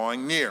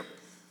drawing near.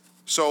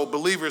 So,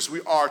 believers,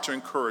 we are to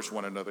encourage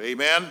one another.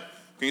 Amen?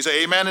 Can you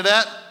say amen to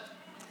that?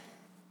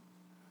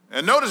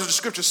 And notice what the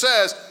scripture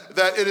says,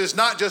 that it is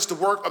not just the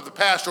work of the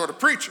pastor or the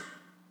preacher.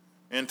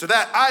 And to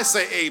that, I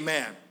say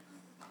amen.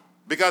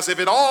 Because if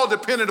it all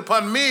depended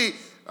upon me,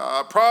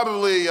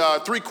 probably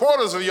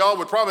 3/4 of y'all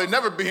would probably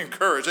never be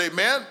encouraged.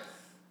 Amen?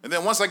 And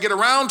then once I get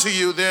around to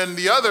you, then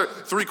the other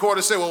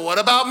 3/4 say, well, what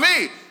about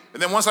me?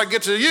 And then once I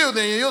get to you,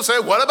 then you'll say,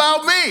 what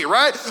about me,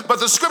 right?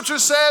 But the scripture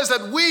says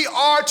that we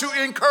are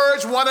to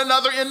encourage one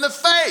another in the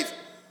faith.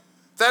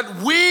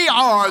 That we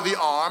are the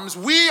arms,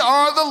 we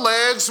are the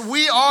legs,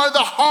 we are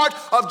the heart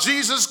of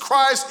Jesus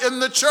Christ in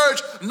the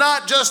church.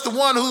 Not just the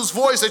one whose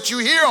voice that you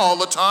hear all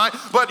the time,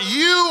 but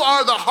you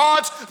are the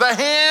heart, the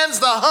hands,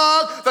 the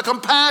hug, the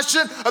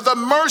compassion, the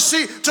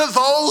mercy to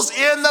those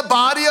in the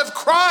body of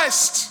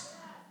Christ.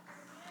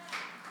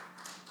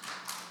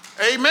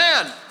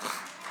 Amen.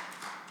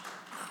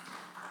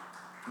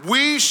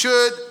 We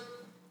should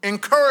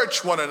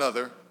encourage one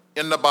another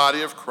in the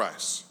body of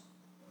Christ.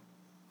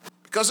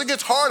 Because it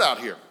gets hard out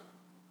here.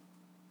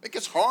 It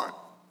gets hard.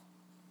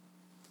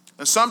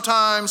 And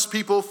sometimes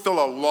people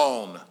feel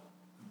alone.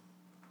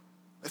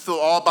 They feel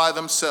all by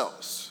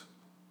themselves.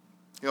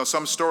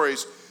 Some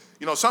stories,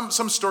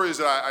 some stories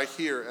that I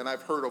hear and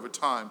I've heard over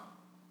time.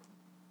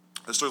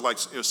 Stories like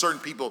certain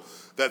people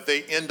that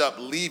they end up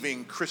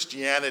leaving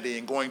Christianity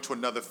and going to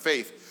another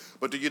faith.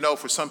 But do you know,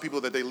 for some people,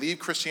 that they leave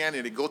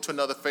Christianity, they go to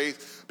another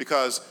faith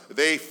because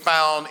they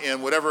found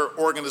in whatever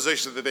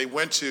organization that they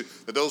went to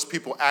that those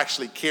people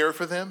actually cared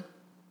for them?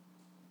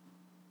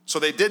 So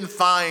they didn't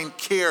find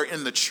care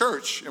in the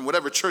church, in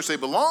whatever church they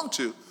belonged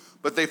to,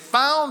 but they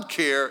found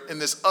care in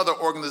this other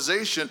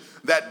organization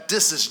that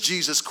disses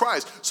Jesus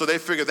Christ. So they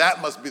figure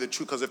that must be the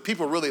truth, because if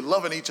people are really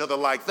loving each other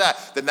like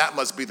that, then that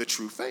must be the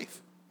true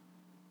faith.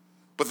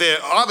 But they're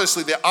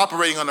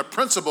operating on a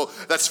principle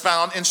that's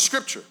found in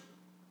Scripture.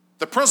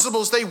 The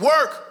principles, they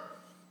work.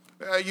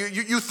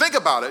 You think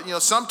about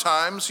it.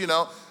 Sometimes,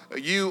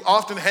 you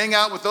often hang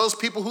out with those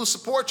people who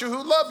support you,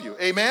 who love you.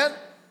 Amen?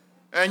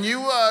 And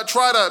you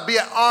try to be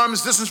at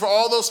arm's distance for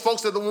all those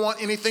folks that don't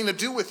want anything to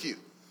do with you.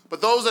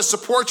 But those that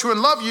support you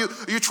and love you,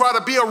 you try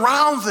to be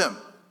around them.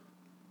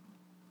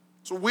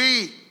 So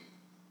we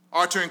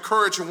are to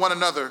encourage one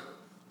another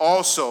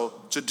also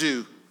to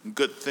do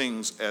good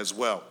things as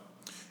well.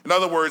 In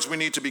other words, we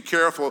need to be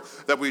careful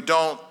that we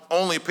don't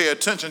only pay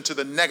attention to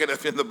the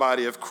negative in the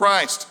body of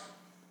Christ.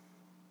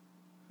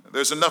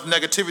 There's enough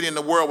negativity in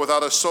the world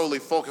without us solely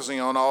focusing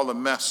on all the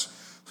mess.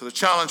 So the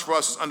challenge for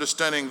us is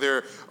understanding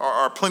there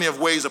are plenty of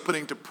ways of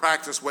putting into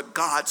practice what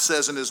God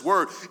says in his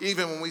word.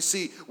 Even when we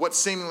see what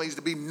seemingly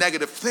to be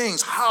negative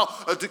things, how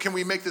can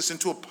we make this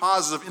into a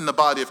positive in the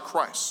body of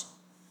Christ?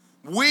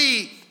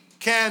 We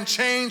can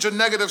change a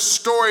negative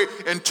story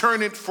and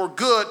turn it for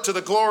good to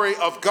the glory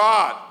of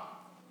God.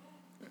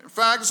 In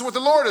fact, this is what the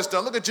Lord has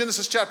done. Look at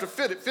Genesis chapter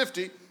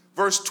 50,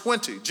 verse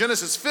 20.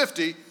 Genesis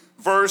 50,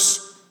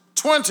 verse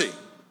 20.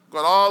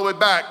 Going all the way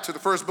back to the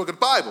first book of the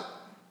Bible.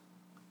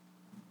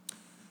 It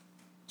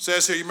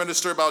says here, you remember the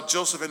story about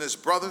Joseph and his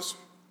brothers?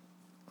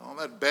 All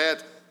that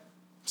bad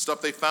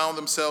stuff they found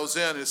themselves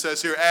in. It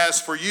says here, as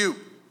for you,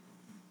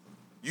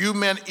 you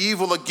meant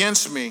evil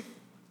against me,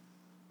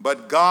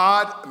 but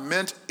God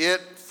meant it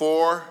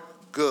for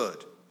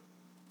good,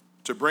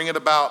 to bring it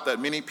about that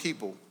many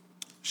people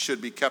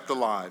should be kept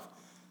alive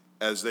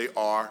as they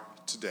are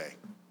today.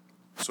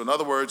 So in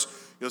other words,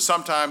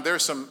 sometimes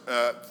there's some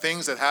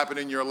things that happen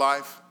in your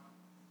life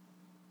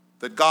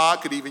that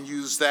God could even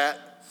use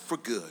that for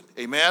good.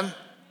 Amen?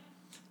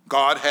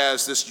 God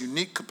has this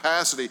unique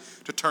capacity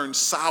to turn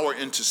sour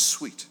into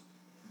sweet.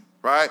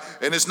 Right?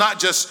 And it's not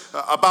just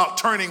about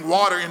turning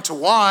water into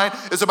wine.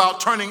 It's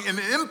about turning an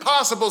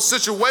impossible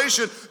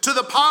situation to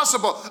the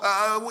possible.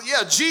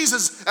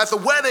 Jesus at the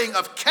wedding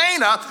of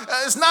Cana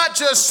is not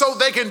just so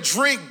they can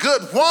drink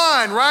good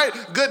wine, right?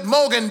 Good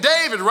Mogan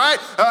David, right?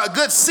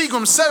 Good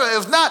Seagram 7. It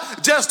was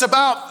not just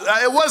about,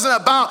 it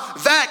wasn't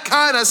about that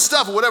kind of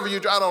stuff or whatever I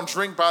don't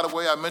drink, by the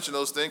way. I mention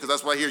those things because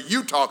that's what I hear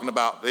you talking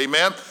about.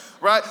 Amen?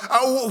 right?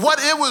 What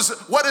it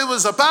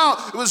was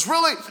about, it was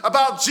really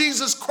about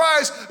Jesus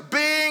Christ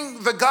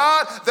being the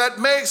God that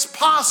makes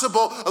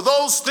possible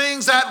those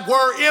things that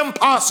were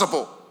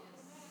impossible.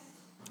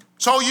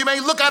 So you may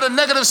look at a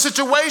negative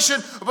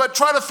situation, but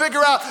try to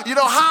figure out,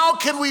 how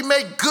can we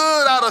make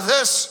good out of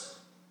this?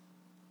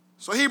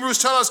 So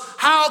Hebrews tell us,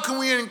 how can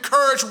we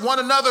encourage one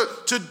another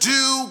to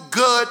do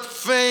good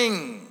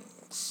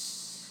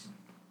things?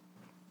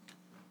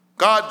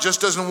 God just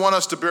doesn't want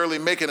us to barely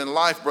make it in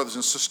life, brothers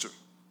and sisters.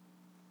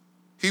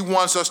 He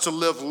wants us to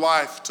live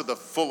life to the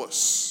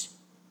fullest,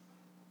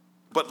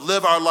 but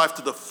live our life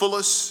to the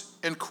fullest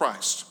in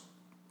Christ.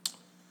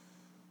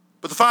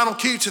 But the final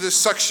key to this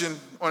section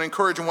on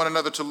encouraging one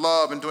another to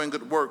love and doing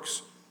good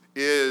works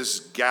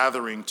is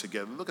gathering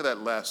together. Look at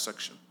that last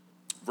section,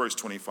 verse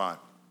 25.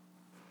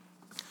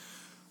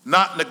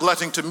 Not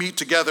neglecting to meet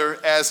together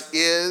as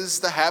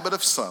is the habit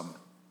of some,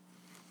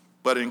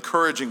 but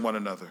encouraging one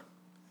another,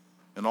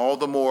 and all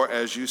the more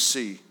as you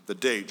see the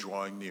day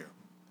drawing near.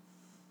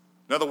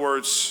 In other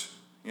words,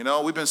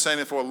 we've been saying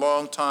it for a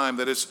long time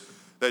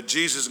that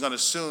Jesus is going to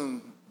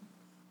soon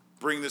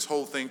bring this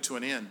whole thing to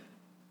an end.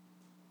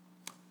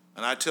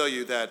 And I tell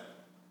you that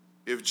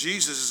if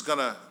Jesus is going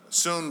to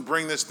soon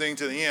bring this thing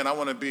to the end, I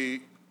want to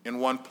be in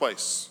one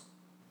place.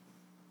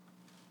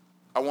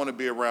 I want to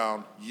be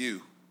around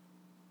you,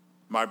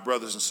 my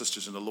brothers and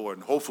sisters in the Lord.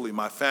 And hopefully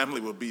my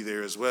family will be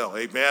there as well.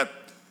 Amen.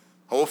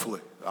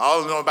 Hopefully. I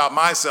don't know about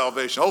my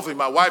salvation. Hopefully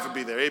my wife will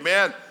be there.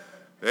 Amen.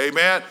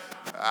 Amen.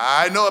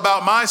 I know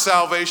about my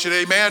salvation.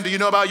 Amen. Do you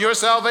know about your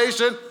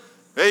salvation?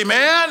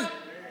 Amen.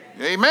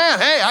 Amen.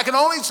 Hey, I can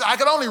only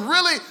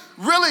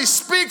really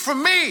speak for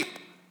me.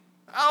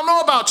 I don't know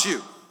about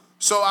you.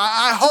 So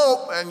I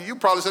hope, and you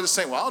probably said the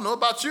same, well, I don't know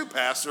about you,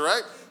 Pastor,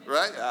 right?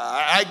 Right?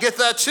 I get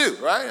that too,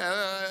 right?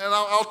 And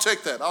I'll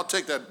take that. I'll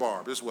take that,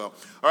 Barb, as well.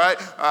 All right?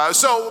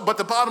 But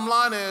the bottom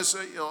line is,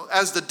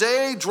 as the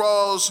day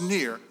draws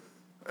near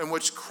in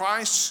which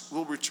Christ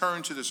will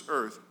return to this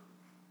earth,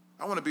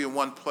 I want to be in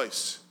one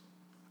place.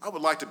 I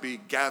would like to be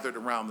gathered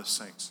around the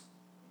saints.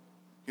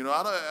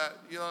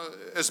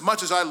 As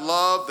much as I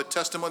love the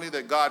testimony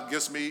that God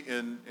gives me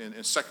in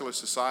secular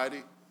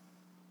society,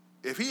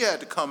 if he had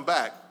to come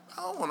back,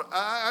 I don't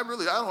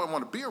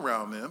want to be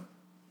around them.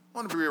 I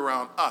want to be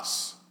around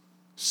us,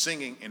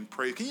 singing and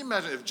praise. Can you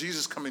imagine if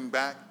Jesus coming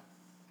back?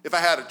 If I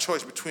had a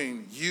choice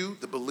between you,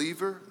 the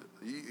believer,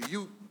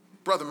 you,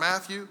 Brother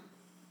Matthew,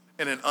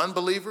 and an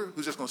unbeliever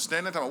who's just going to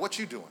stand there and tell me, what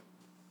you doing?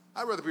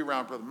 I'd rather be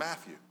around Brother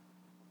Matthew.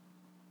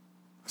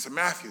 I said,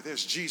 Matthew,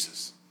 there's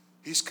Jesus.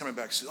 He's coming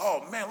back. He said,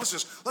 oh, man, let's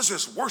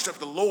just worship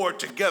the Lord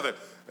together.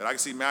 And I can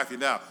see Matthew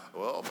now.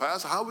 Well,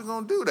 Pastor, how are we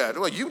going to do that?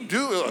 Well, you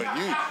do.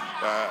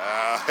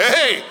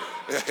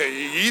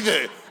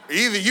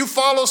 Either you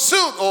follow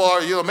suit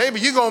or, maybe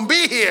you're going to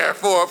be here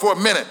for a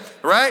minute,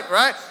 right?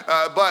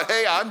 But,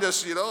 hey,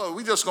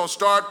 we just going to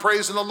start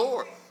praising the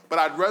Lord. But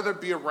I'd rather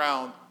be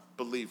around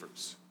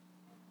believers.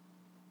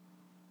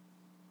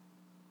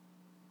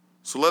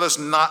 So let us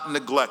not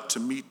neglect to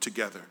meet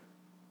together.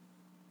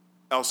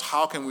 Else,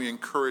 how can we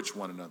encourage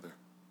one another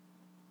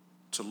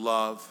to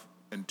love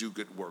and do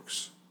good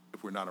works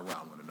if we're not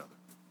around one another?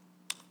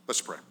 Let's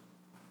pray.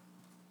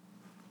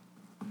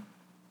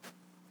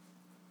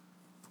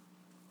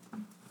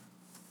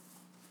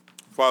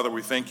 Father,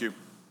 we thank you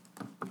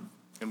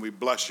and we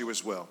bless you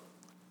as well.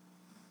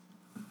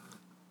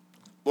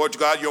 Lord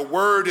God, your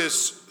word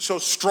is so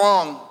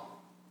strong.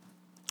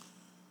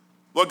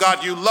 Lord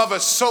God, you love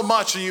us so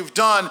much and you've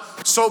done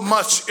so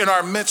much in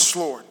our midst,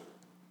 Lord,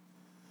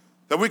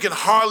 that we can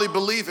hardly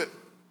believe it.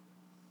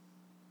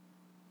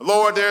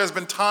 Lord, there has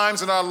been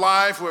times in our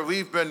life where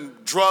we've been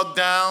drugged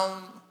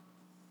down,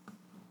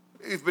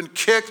 we've been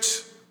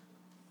kicked,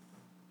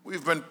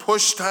 we've been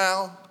pushed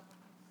down.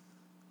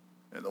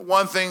 And the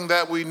one thing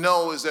that we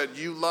know is that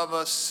you love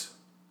us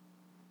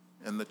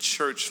and the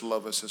church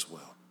love us as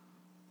well.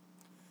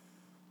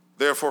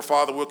 Therefore,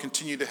 Father, we'll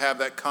continue to have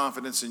that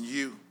confidence in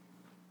you,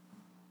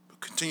 but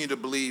continue to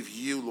believe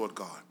you, Lord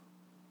God,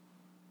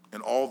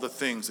 and all the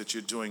things that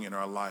you're doing in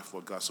our life,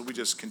 Lord God. So we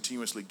just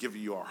continuously give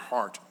you our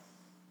heart,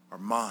 our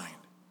mind,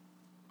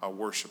 our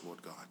worship,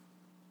 Lord God.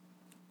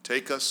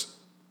 Take us,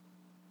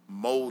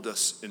 mold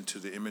us into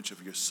the image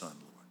of your Son,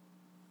 Lord.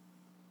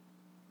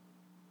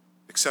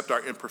 Accept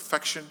our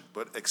imperfection,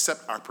 but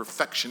accept our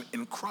perfection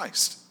in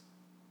Christ.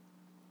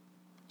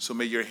 So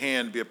may your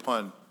hand be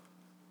upon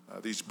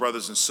these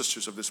brothers and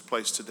sisters of this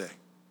place today.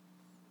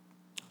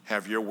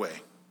 Have your way.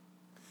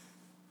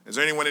 Is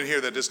there anyone in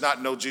here that does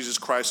not know Jesus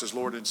Christ as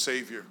Lord and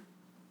Savior?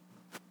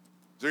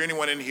 Is there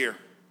anyone in here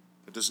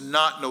that does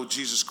not know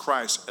Jesus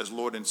Christ as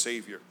Lord and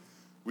Savior?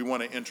 We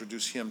want to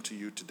introduce him to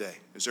you today.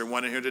 Is there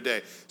one in here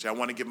today? Say, I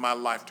want to give my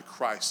life to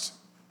Christ.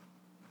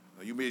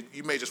 You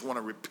may just want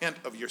to repent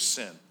of your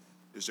sin.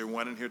 Is there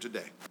one in here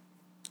today?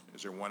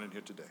 Is there one in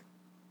here today?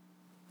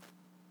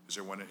 Is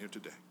there one in here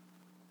today?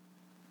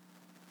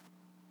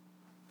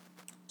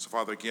 So,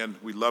 Father, again,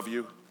 we love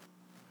you.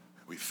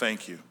 We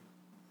thank you.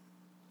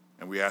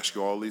 And we ask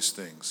you all these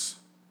things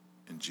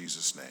in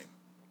Jesus' name.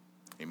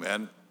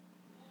 Amen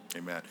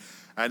Amen.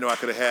 I know I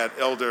could have had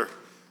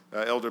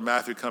Elder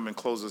Matthew come and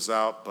close us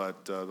out,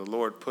 but the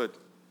Lord put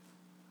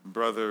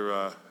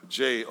Brother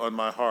Jay on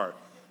my heart.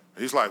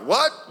 He's like,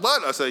 what?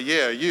 What? I said,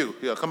 yeah, you.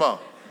 Yeah, come on.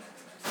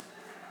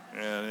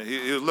 And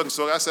he was looking,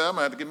 so I said, I'm going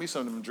to have to get me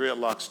some of them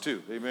dreadlocks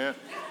too. Amen.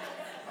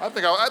 I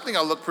think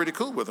I look pretty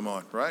cool with them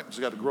on, right? Just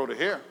got to grow the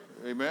hair.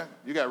 Amen.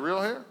 You got real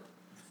hair?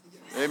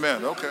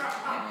 Amen. Okay. All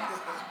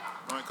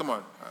right, come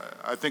on.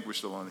 I think we're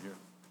still on here.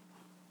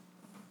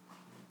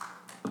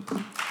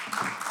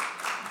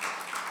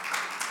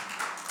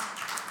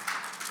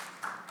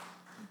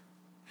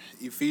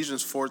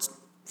 Ephesians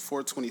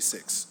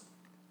 4:26.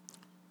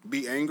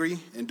 Be angry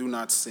and do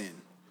not sin.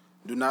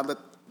 Do not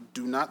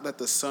let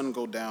the sun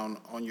go down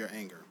on your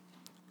anger,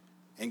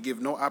 and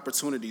give no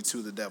opportunity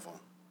to the devil.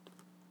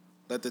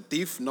 Let the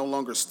thief no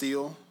longer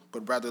steal,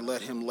 but rather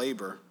let him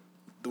labor,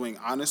 doing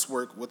honest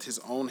work with his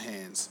own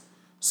hands,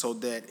 so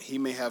that he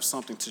may have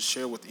something to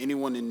share with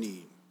anyone in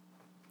need.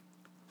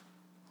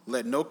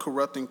 Let no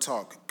corrupting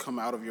talk come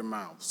out of your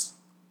mouths,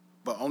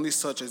 but only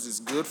such as is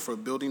good for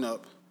building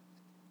up,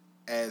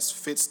 as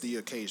fits the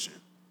occasion,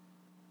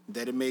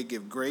 that it may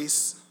give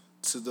grace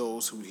to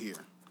those who hear.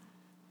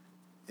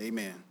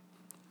 Amen.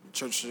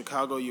 Church of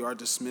Chicago, you are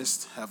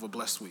dismissed. Have a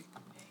blessed week.